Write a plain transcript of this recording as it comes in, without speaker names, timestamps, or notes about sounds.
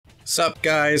Sup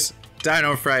guys,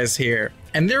 dinofries here.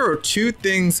 And there are two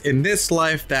things in this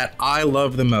life that I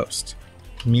love the most.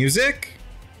 Music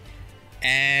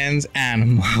and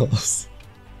animals.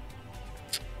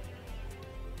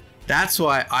 That's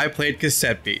why I played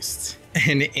Cassette Beasts,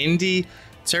 an indie,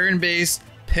 turn-based,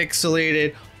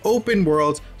 pixelated, open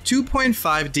world,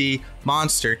 2.5D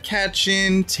monster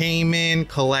catching, taming,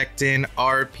 collecting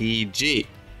RPG.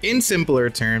 In simpler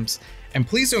terms, and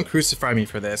please don't crucify me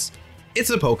for this, it's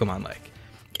a Pokemon-like.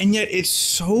 And yet it's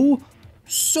so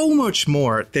much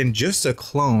more than just a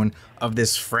clone of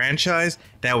this franchise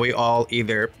that we all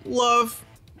either love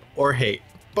or hate,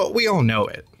 but we all know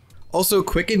it. Also,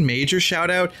 quick and major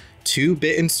shout out to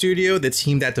Bitten Studio, the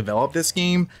team that developed this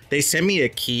game. They sent me a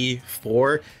key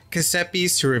for Cassette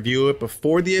Beasts to review it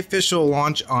before the official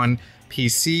launch on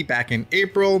PC back in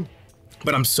April,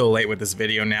 but I'm so late with this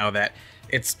video now that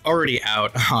it's already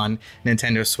out on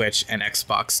Nintendo Switch and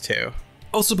Xbox too.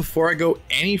 Also, before I go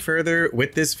any further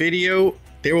with this video,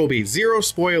 there will be zero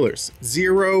spoilers.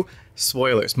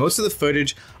 Most of the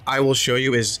footage I will show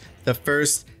you is the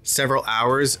first several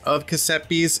hours of Cassette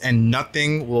Beasts, and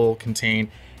nothing will contain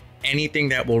anything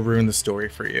that will ruin the story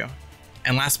for you.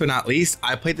 And last but not least,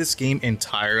 I played this game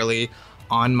entirely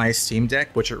on my Steam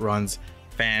Deck, which it runs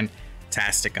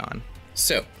fantastic on.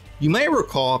 So, you might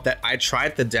recall that I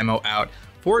tried the demo out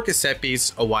for Cassette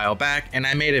Beasts a while back, and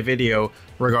I made a video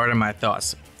regarding my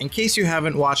thoughts. In case you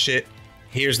haven't watched it,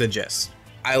 here's the gist.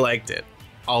 I liked it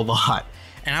a lot,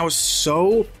 and I was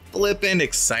so flippin'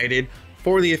 excited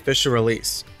for the official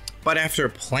release. But after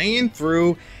playing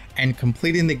through and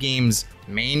completing the game's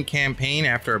main campaign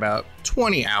after about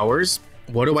 20 hours,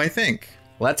 what do I think?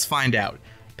 Let's find out.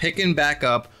 Picking back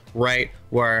up right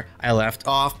where I left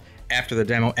off after the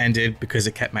demo ended because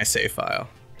it kept my save file.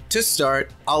 To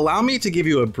start, allow me to give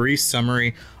you a brief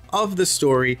summary of the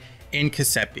story in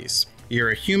Cassette Beasts. You're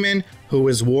a human who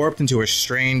is warped into a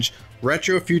strange,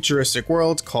 retro-futuristic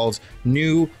world called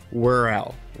New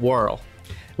World,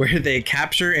 where they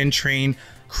capture and train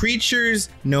creatures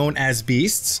known as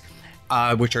beasts,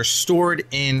 which are stored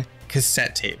in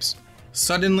cassette tapes.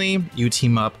 Suddenly, you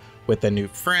team up with a new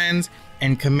friend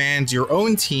and command your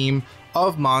own team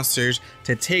of monsters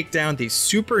to take down these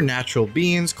supernatural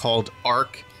beings called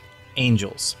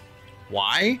archangels.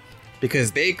 Why?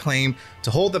 Because they claim to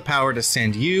hold the power to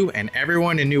send you and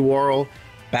everyone in New World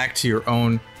back to your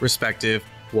own respective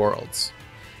worlds.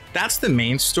 That's the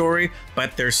main story,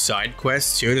 but there's side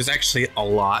quests too. There's actually a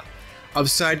lot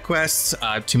of side quests,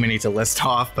 too many to list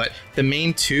off, but the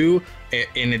main two,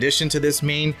 in addition to this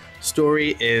main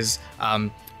story, is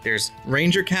there's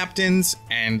ranger captains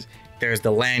and there's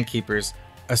the Land Keepers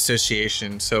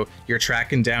Association. So you're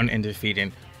tracking down and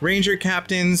defeating ranger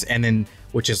captains, and then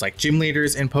which is like gym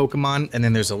leaders in Pokemon, and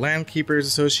then there's a Land Keepers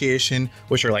Association,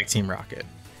 which are like Team Rocket.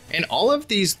 And all of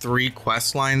these three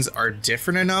quest lines are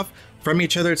different enough from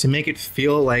each other to make it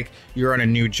feel like you're on a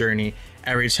new journey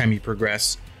every time you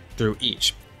progress through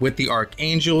each. With the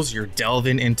Archangels, you're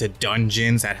delving into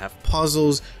dungeons that have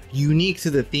puzzles unique to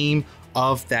the theme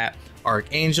of that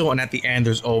Archangel, and at the end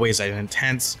there's always an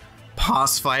intense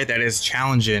boss fight that is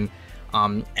challenging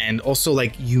and also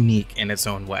like unique in its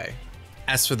own way.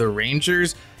 As for the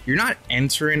Rangers, you're not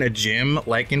entering a gym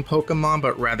like in Pokemon,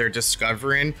 but rather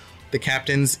discovering the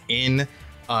captains in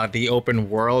the open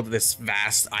world, this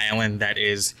vast island that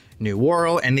is New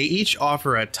World, and they each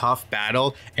offer a tough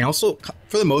battle and also,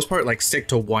 for the most part, like stick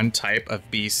to one type of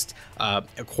beast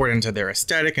according to their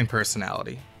aesthetic and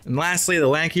personality. And lastly, the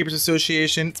Land Keepers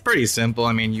Association, it's pretty simple.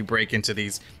 I mean, you break into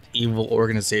these evil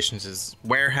organizations'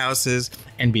 warehouses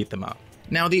and beat them up.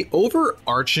 Now, the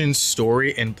overarching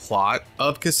story and plot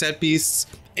of Cassette Beasts,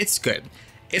 it's good.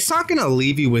 It's not gonna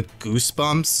leave you with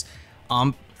goosebumps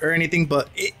or anything, but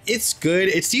it's good.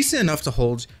 It's decent enough to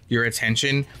hold your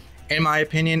attention, in my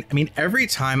opinion. I mean, every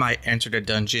time I entered a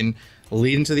dungeon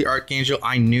leading to the Archangel,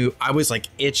 I knew I was like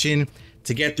itching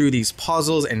to get through these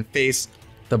puzzles and face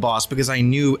the boss, because I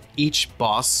knew each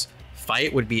boss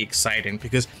fight would be exciting,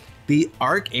 because the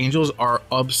Archangels are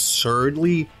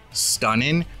absurdly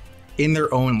stunning in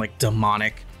their own like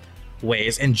demonic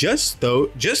ways, and just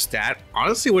that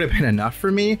honestly would have been enough for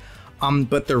me.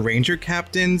 But the Ranger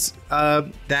Captains,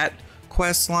 that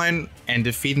quest line and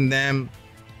defeating them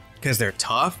because they're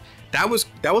tough, that was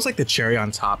like the cherry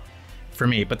on top for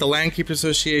me. But the Land Keeper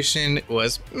Association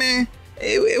was meh.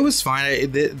 It was fine.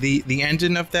 The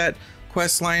ending of that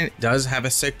quest line does have a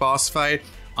sick boss fight,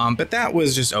 but that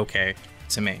was just okay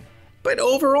to me. But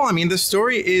overall, I mean, the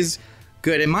story is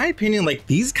good. In my opinion, like,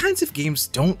 these kinds of games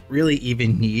don't really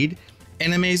even need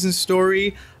an amazing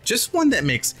story, just one that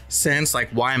makes sense. Like,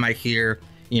 why am I here,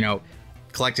 you know,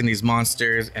 collecting these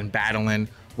monsters and battling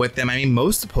with them. I mean,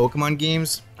 most Pokemon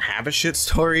games have a shit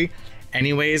story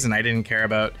anyways, and I didn't care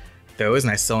about those,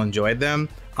 and I still enjoyed them.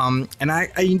 And I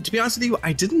to be honest with you,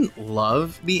 I didn't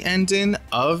love the ending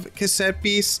of Cassette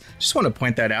Beasts. Just want to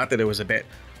point that out, that it was a bit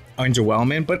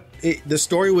underwhelming, but the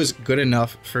story was good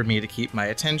enough for me to keep my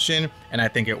attention, and I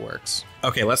think it works.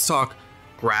 Okay, let's talk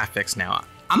graphics now.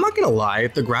 I'm not gonna lie,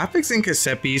 the graphics in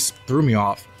Cassette Beasts threw me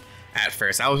off at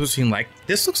first. I was just like,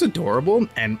 this looks adorable,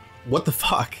 and what the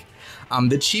fuck?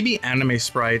 The chibi anime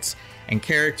sprites and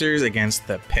characters against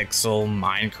the pixel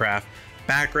Minecraft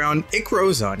background, it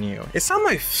grows on you. It's not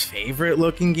my favorite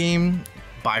looking game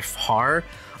by far,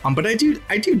 but I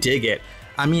do dig it.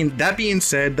 I mean, that being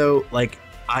said though, like,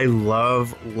 I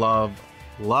love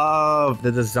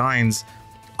the designs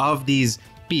of these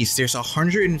beasts. There's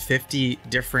 150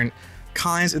 different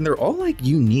kinds, and they're all like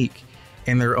unique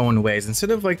in their own ways.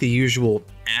 Instead of like the usual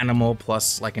animal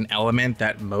plus like an element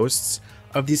that most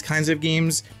of these kinds of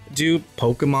games do,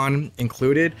 Pokemon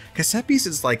included, Cassette Beasts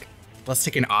is like, let's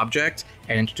take an object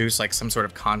and introduce like some sort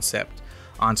of concept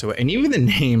onto it. And even the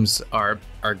names are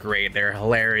great. They're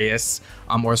hilarious,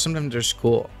 or sometimes they're just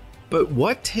cool. But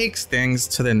what takes things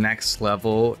to the next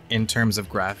level in terms of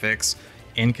graphics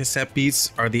in Cassette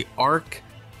Beasts are the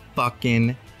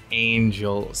fucking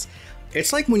angels.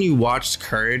 It's like when you watched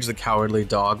Courage the Cowardly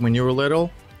Dog when you were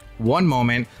little. One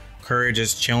moment, Courage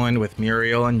is chilling with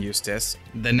Muriel and Eustace.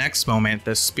 The next moment,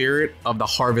 the spirit of the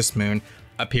Harvest Moon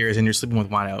appears and you're sleeping with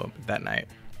Wano that night.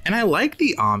 And I like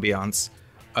the ambiance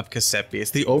of Cassette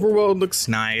Beasts. The overworld looks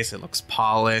nice, it looks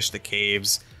polished, the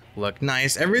caves look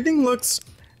nice, everything looks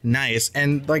nice,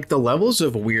 and like the levels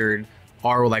of weird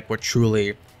are like what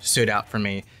truly stood out for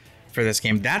me for this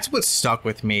game. That's what stuck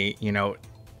with me, you know,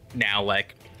 now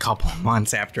like a couple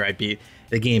months after I beat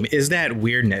the game, is that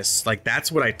weirdness. Like,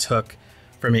 that's what I took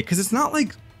from it, because it's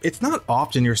not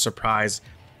often you're surprised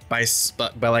by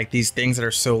like these things that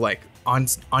are so like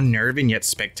unnerving yet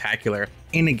spectacular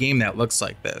in a game that looks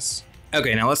like this.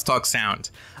 Okay, now let's talk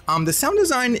sound. The sound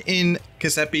design in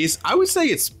Cassette Beasts, I would say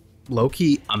it's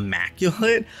low-key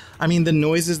immaculate. I mean, the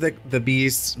noises that the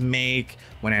beasts make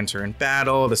when entering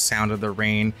battle, the sound of the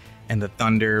rain and the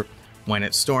thunder when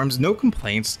it storms, no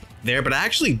complaints there. But I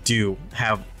actually do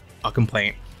have a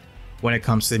complaint when it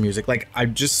comes to the music. Like,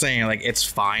 I'm just saying, like, it's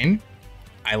fine,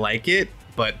 I like it,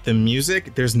 but the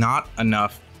music, there's not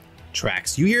enough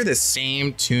tracks. You hear the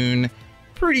same tune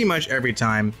pretty much every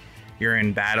time you're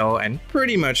in battle and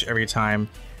pretty much every time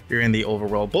you're in the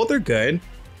overworld. Both are good,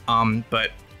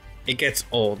 but it gets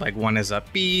old. Like, one is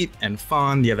upbeat and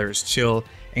fun, the other is chill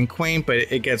and quaint, but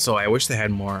it gets old. I wish they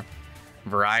had more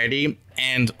variety.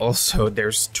 And also,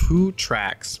 there's 2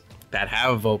 tracks that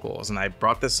have vocals, and I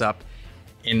brought this up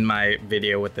in my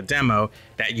video with the demo,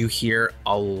 that you hear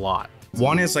a lot.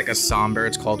 One is like a somber,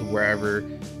 it's called Wherever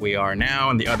We Are Now,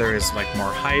 and the other is like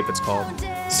more hype, it's called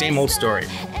Same Old Story.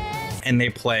 And they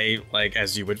play like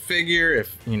as you would figure,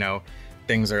 if you know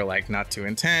things are like not too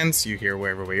intense, you hear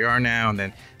Wherever We Are Now, and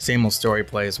then Same Old Story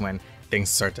plays when things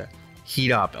start to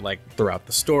heat up like throughout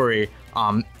the story.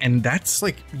 And that's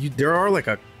like, there are like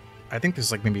I think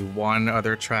there's like maybe one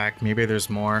other track, maybe there's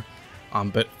more,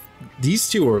 but these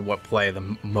 2 are what play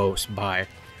the most by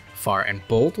far, and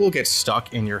both will get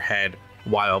stuck in your head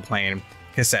while playing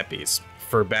Cassette Beasts,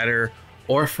 for better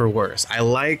or for worse. I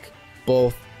like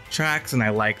both tracks and I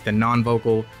like the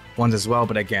non-vocal ones as well,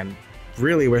 but again,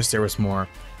 really wish there was more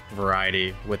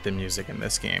variety with the music in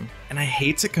this game. And I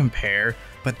hate to compare,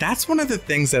 but that's one of the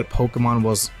things that Pokemon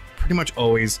was pretty much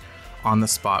always on the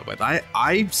spot with.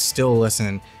 I still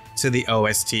listen to the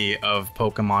OST of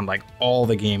Pokemon, like all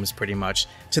the games pretty much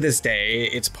to this day.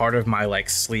 It's part of my like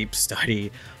sleep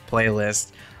study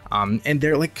playlist, and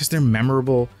they're like, because they're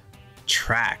memorable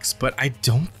tracks. But I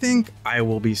don't think I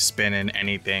will be spinning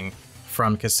anything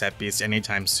from Cassette Beasts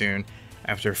anytime soon,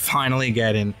 after finally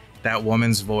getting that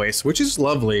woman's voice, which is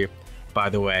lovely by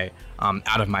the way,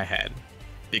 out of my head,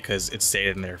 because it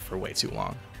stayed in there for way too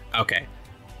long. Okay,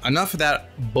 enough of that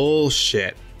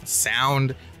bullshit.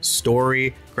 Sound,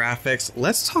 story, graphics.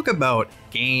 Let's talk about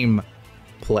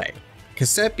gameplay.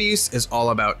 Cassette Beasts is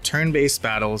all about turn-based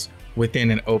battles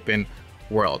within an open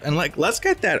world. And like, let's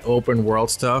get that open world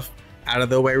stuff out of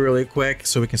the way really quick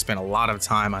so we can spend a lot of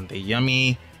time on the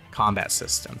yummy combat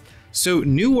system. So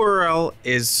New World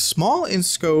is small in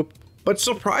scope, but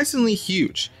surprisingly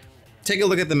huge. Take a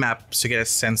look at the map to get a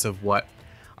sense of what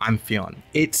I'm feeling.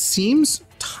 It seems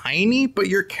tiny, but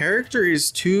your character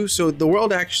is too, so the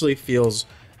world actually feels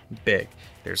big.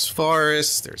 There's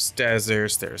forests, there's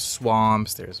deserts, there's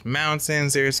swamps, there's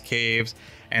mountains, there's caves,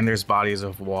 and there's bodies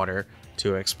of water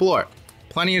to explore.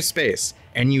 Plenty of space,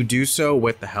 and you do so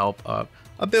with the help of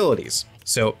abilities.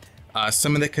 So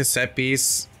Some of the cassette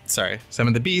beasts, some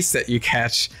of the beasts that you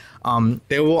catch,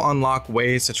 they will unlock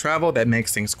ways to travel that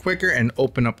makes things quicker and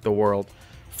open up the world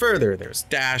further. There's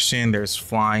dashing, there's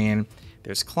flying,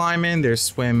 there's climbing, there's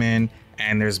swimming,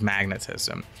 and there's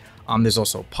magnetism. There's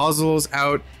also puzzles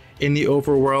out in the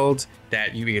overworld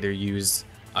that you either use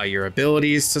your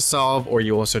abilities to solve, or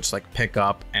you also just like pick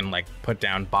up and like put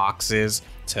down boxes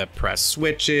to press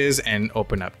switches and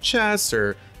open up chests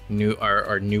or new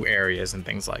areas and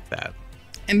things like that.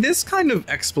 And this kind of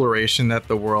exploration that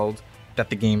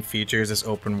the game features, this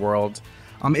open world,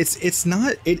 it's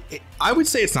not I would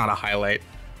say it's not a highlight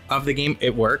of the game.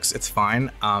 It works, it's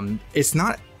fine. It's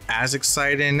not as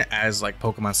exciting as like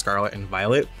Pokemon Scarlet and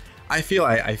Violet. I feel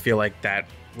like that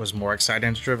was more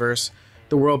exciting to traverse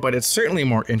the world, but it's certainly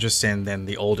more interesting than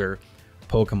the older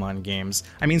Pokemon games.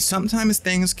 I mean, sometimes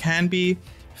things can be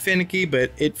finicky,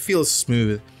 but it feels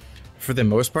smooth for the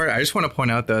most part. I just want to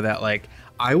point out though that like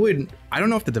I don't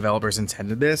know if the developers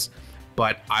intended this,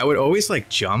 but I would always like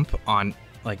jump on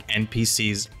like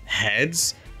NPCs'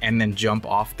 heads and then jump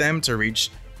off them to reach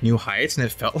new heights, and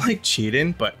it felt like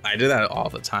cheating, but I did that all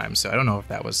the time, so I don't know if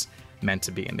that was meant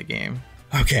to be in the game.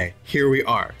 Okay, here we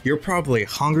are. You're probably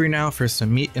hungry now for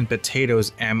some meat and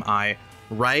potatoes, am I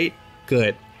right?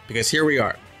 Good, because here we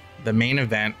are, the main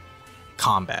event,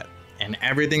 combat, and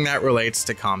everything that relates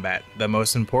to combat, the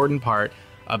most important part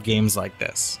of games like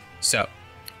this. So,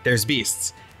 there's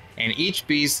beasts, and each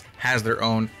beast has their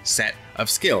own set of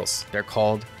skills. They're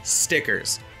called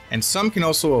stickers, and some can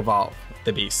also evolve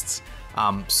the beasts.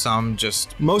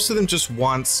 Most of them just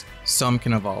once, some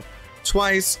can evolve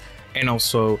twice, and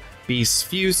also beasts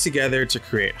fuse together to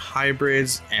create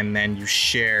hybrids, and then you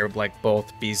share like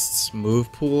both beasts'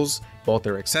 move pools. Both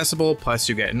are accessible, plus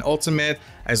you get an ultimate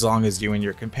as long as you and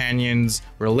your companion's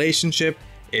relationship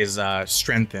is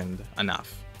strengthened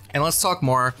enough. And let's talk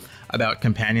more about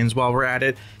companions while we're at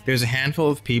it. There's a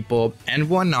handful of people and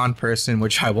one non-person,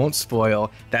 which I won't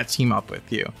spoil, that team up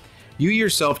with you. You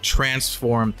yourself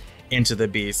transform into the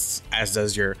beasts, as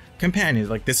does your companions.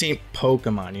 Like, this ain't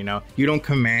Pokemon, you know? You don't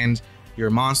command your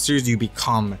monsters, you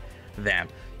become them.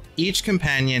 Each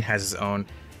companion has his own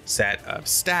set of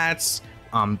stats,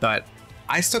 but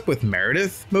I stuck with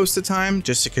Meredith most of the time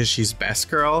just because she's best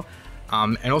girl.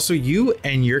 And also you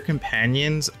and your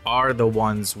companions are the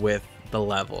ones with the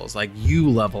levels. Like, you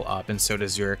level up and so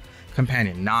does your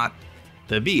companion, not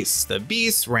the beasts. The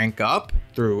beasts rank up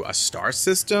through a star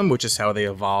system, which is how they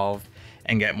evolve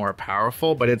and get more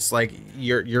powerful, but it's like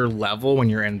your level when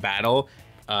you're in battle,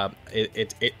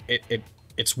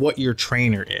 it's what your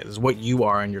trainer is, what you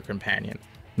are and your companion,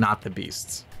 not the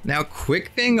beasts. Now,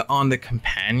 quick thing on the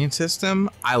companion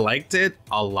system, I liked it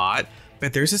a lot,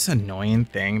 but there's this annoying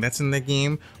thing that's in the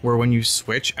game where when you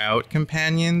switch out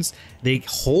companions, they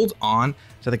hold on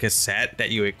to the cassette that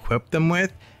you equip them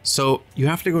with. So you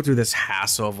have to go through this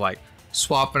hassle of like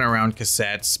swapping around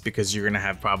cassettes, because you're gonna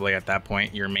have probably at that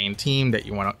point your main team that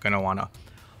gonna wanna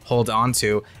hold on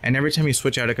to. And every time you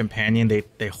switch out a companion,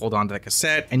 they hold on to the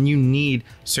cassette, and you need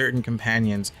certain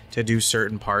companions to do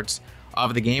certain parts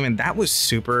of the game. And that was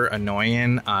super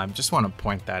annoying. Just want to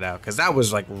point that out because that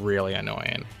was like really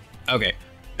annoying. Okay,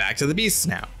 back to the beasts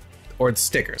now, or the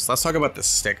stickers. Let's talk about the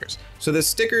stickers. So the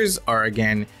stickers are,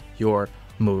 again, your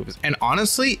moves. And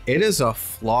honestly, it is a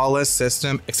flawless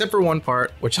system, except for one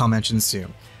part, which I'll mention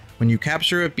soon. When you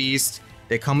capture a beast,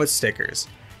 they come with stickers.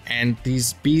 And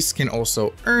these beasts can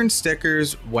also earn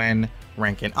stickers when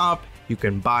ranking up. You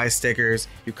can buy stickers.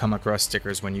 You come across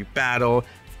stickers when you battle,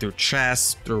 through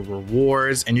chests, through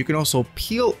rewards. And you can also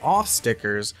peel off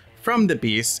stickers from the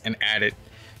beasts and add it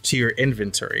to your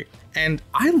inventory. And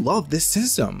I love this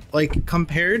system. Like,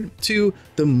 compared to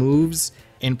the moves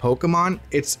in Pokemon,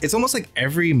 it's almost like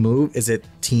every move is a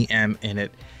TM in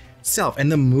itself.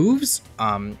 And the moves,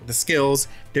 the skills,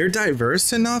 they're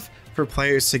diverse enough for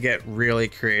players to get really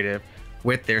creative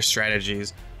with their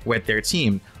strategies with their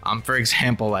team. For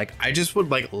example, like, I just would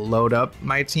like load up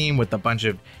my team with a bunch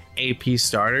of AP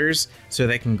starters so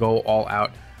they can go all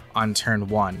out on turn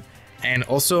 1. And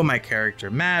also my character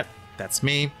Matt, that's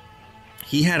me,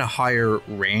 he had a higher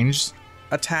range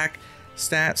attack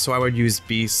stat, so I would use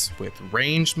beasts with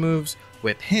ranged moves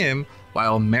with him,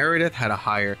 while Meredith had a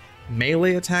higher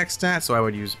melee attack stat, so I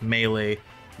would use melee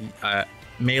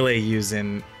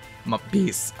using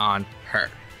beasts on her.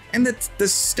 And the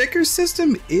sticker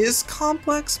system is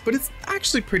complex, but it's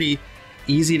actually pretty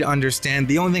easy to understand.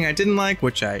 The only thing I didn't like,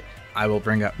 which I will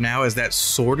bring up now, is that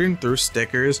sorting through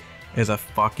stickers is a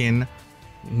fucking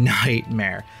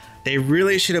nightmare. They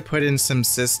really should have put in some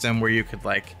system where you could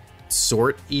like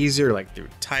sort easier, like through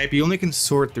type. You only can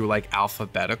sort through like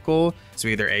alphabetical, so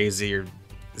either A, Z, or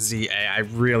ZA. I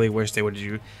really wish they would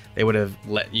have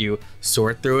let you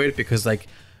sort through it, because like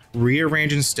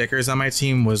rearranging stickers on my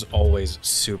team was always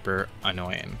super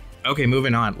annoying. Okay,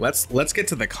 moving on. Let's get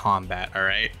to the combat, all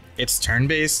right? It's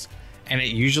turn-based, and it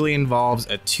usually involves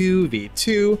a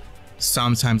 2v2.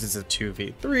 Sometimes it's a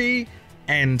 2v3,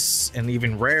 and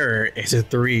even rarer is a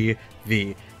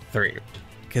 3v3.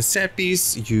 Cassette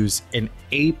beasts use an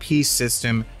AP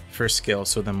system for skill,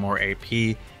 so the more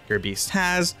AP your beast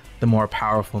has, the more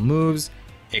powerful moves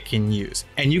it can use.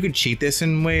 And you could cheat this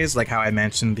in ways like how I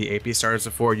mentioned the AP starters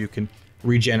before. You can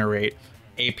regenerate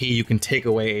AP, you can take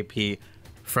away AP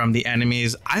from the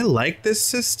enemies. I like this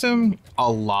system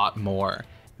a lot more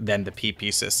than the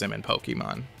PP system in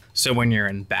Pokemon. So when you're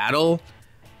in battle,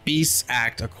 beasts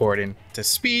act according to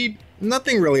speed.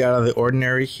 Nothing really out of the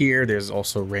ordinary here. There's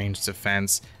also ranged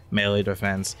defense, melee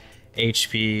defense,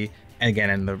 HP, and again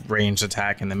in the ranged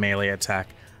attack and the melee attack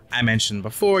I mentioned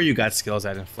before, you got skills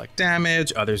that inflict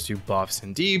damage, others do buffs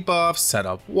and debuffs, set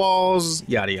up walls,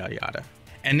 yada yada yada.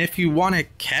 And if you want to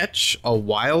catch a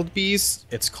wild beast,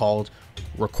 it's called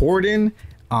recording.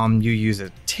 You use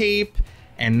a tape,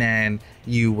 and then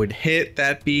you would hit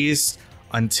that beast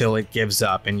until it gives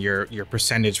up, and your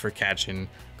percentage for catching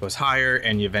goes higher,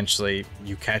 and eventually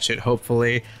you catch it,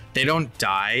 hopefully. They don't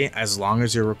die as long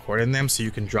as you're recording them, so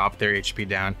you can drop their HP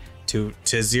down to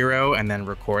 0 and then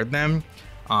record them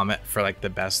for like the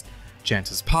best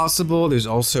chances possible. There's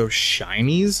also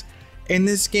shinies in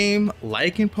this game,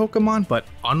 like in Pokemon, but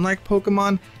unlike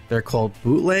Pokemon, they're called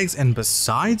bootlegs, and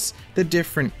besides the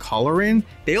different coloring,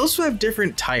 they also have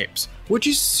different types, which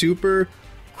is super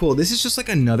cool. This is just like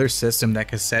another system that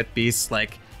Cassette Beasts,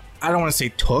 like, I don't want to say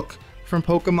took from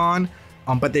Pokemon,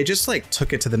 but they just like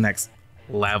took it to the next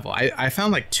level. I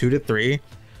found like 2 to 3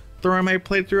 throughout my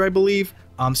playthrough, I believe.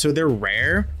 So they're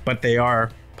rare, but they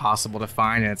are possible to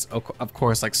find, and it's of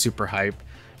course like super hype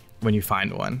when you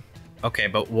find one. Okay,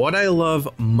 but what I love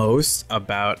most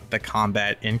about the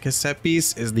combat in Cassette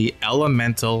Beasts is the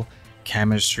elemental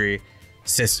chemistry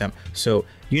system. So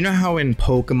you know how in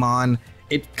Pokemon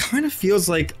it kind of feels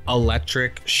like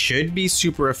electric should be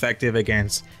super effective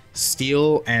against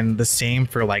steel, and the same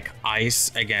for like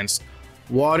ice against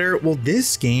water? Well,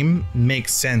 this game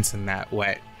makes sense in that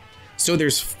way. So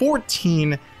there's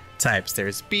 14 types.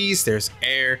 There's beast, there's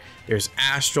air, there's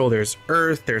astral, there's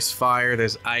earth, there's fire,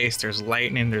 there's ice, there's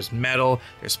lightning, there's metal,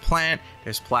 there's plant,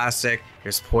 there's plastic,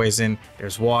 there's poison,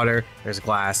 there's water, there's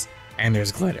glass, and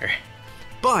there's glitter.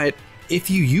 But if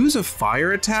you use a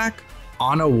fire attack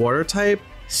on a water type,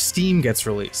 steam gets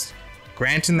released,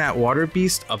 granting that water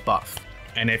beast a buff.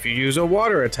 And if you use a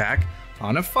water attack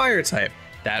on a fire type,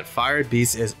 that fire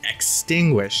beast is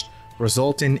extinguished,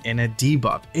 resulting in a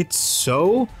debuff. It's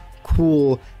so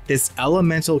cool, this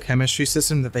elemental chemistry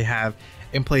system that they have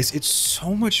in place. It's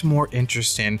so much more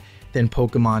interesting than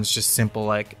Pokemon's just simple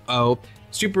like, oh,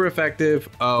 super effective,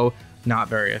 oh, not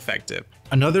very effective.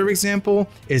 Another example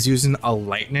is using a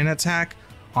lightning attack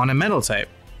on a metal type.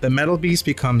 The metal beast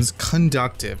becomes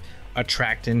conductive,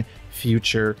 attracting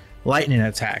future lightning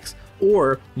attacks.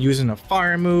 Or using a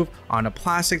fire move on a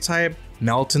plastic type,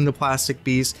 melting the plastic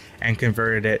beast and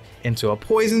converted it into a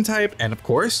poison type. And of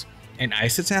course, an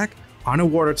ice attack on a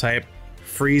water type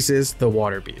freezes the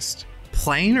water beast.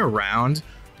 Playing around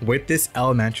with this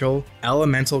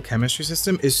elemental chemistry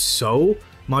system is so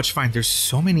much fun. There's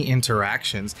so many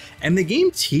interactions, and the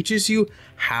game teaches you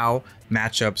how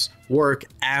matchups work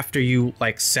after you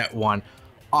like set one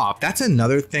off. That's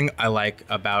another thing I like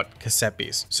about Cassette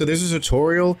Beasts. So there's a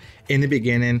tutorial in the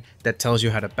beginning that tells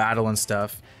you how to battle and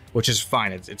stuff, which is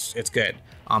fine. It's good.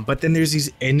 But then there's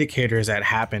these indicators that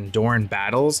happen during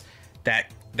battles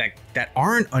that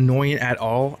aren't annoying at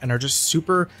all and are just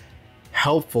super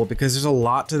helpful, because there's a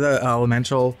lot to the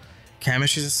elemental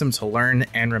chemistry system to learn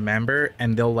and remember,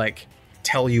 and they'll like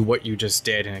tell you what you just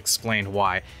did and explain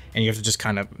why, and you have to just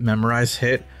kind of memorize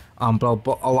it.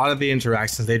 But a lot of the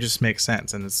interactions, they just make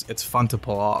sense, and it's fun to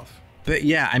pull off. But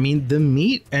yeah, I mean, the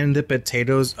meat and the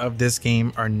potatoes of this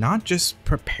game are not just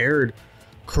prepared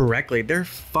correctly, they're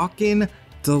fucking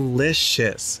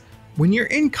delicious. When you're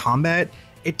in combat,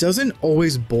 it doesn't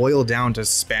always boil down to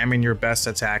spamming your best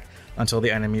attack until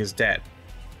the enemy is dead,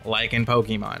 like in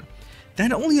Pokemon.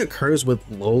 That only occurs with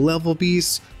low-level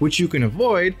beasts, which you can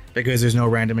avoid because there's no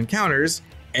random encounters,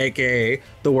 aka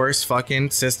the worst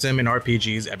fucking system in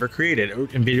RPGs ever created, or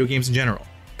in video games in general.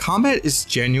 Combat is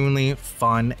genuinely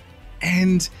fun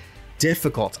and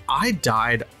difficult. I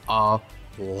died a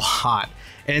lot,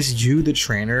 and it's you, the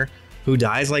trainer, who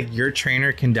dies. Like, your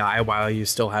trainer can die while you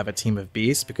still have a team of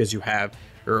beasts because you have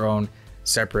your own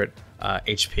separate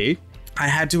HP. I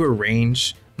had to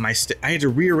arrange I had to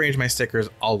rearrange my stickers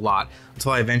a lot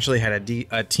until I eventually had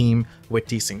a team with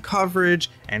decent coverage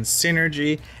and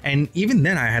synergy. And even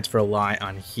then I had to rely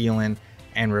on healing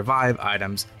and revive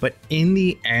items. But in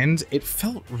the end, it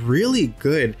felt really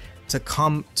good to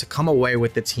come away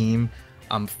with the team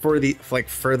for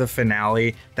the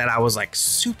finale that I was like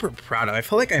super proud of. I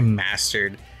felt like I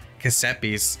mastered cassette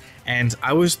beasts, and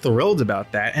I was thrilled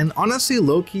about that. And honestly,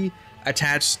 low-key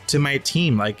attached to my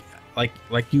team, like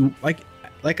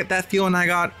that feeling I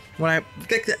got when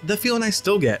the feeling I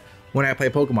still get when I play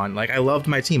Pokemon. Like, I loved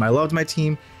my team. I loved my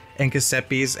team and cassette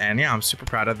beasts, and yeah, I'm super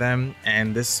proud of them.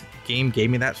 And this game gave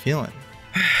me that feeling.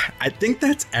 I think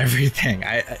that's everything.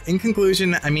 In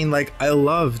conclusion, I mean, like, I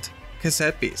loved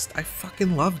Cassette Beast. I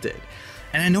fucking loved it.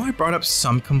 And I know I brought up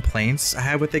some complaints I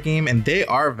had with the game, and they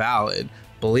are valid,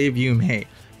 believe you me,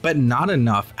 but not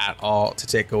enough at all to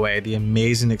take away the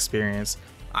amazing experience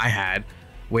I had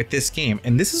with this game.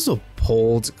 And this is a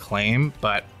bold claim,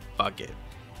 but fuck it.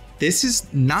 This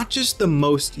is not just the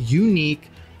most unique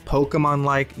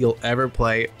Pokemon-like you'll ever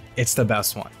play, it's the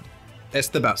best one. It's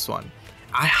the best one.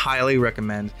 I highly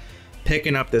recommend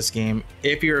picking up this game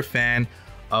if you're a fan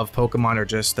of Pokemon or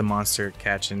just the monster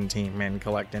catching, team, and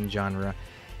collecting genre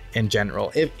in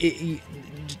general.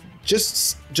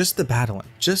 Just the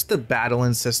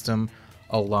battling system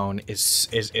alone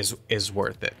is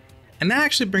worth it. And that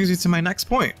actually brings me to my next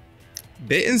point.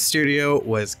 Bitten Studio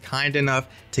was kind enough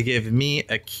to give me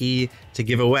a key to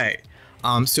give away.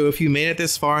 So if you made it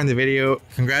this far in the video,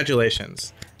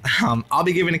 congratulations. I'll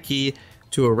be giving a key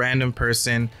to a random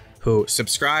person who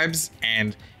subscribes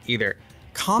and either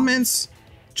comments,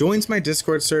 joins my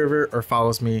Discord server, or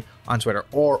follows me on Twitter,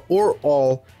 or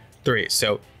all three.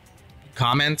 So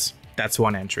comment, that's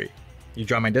one entry. You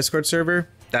join my Discord server,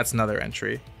 that's another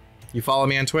entry. You follow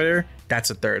me on Twitter, that's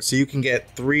a third. So you can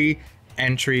get 3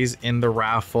 entries in the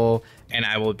raffle, and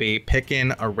I will be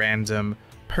picking a random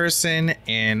person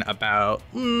in about,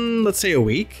 let's say a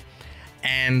week,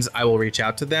 and I will reach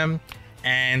out to them.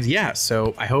 And yeah,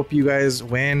 so I hope you guys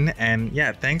win. And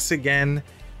yeah, thanks again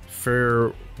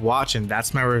for watching.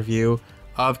 That's my review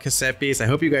of Cassette Beast. I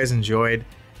hope you guys enjoyed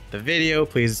the video.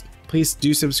 Please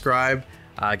do subscribe,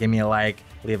 give me a like,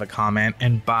 leave a comment,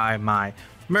 and buy my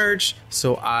merch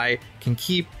so I can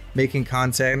keep making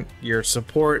content. Your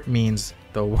support means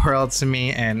the world to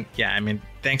me. And yeah, I mean,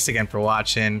 thanks again for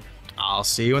watching. I'll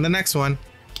see you in the next one.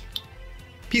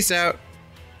 Peace out.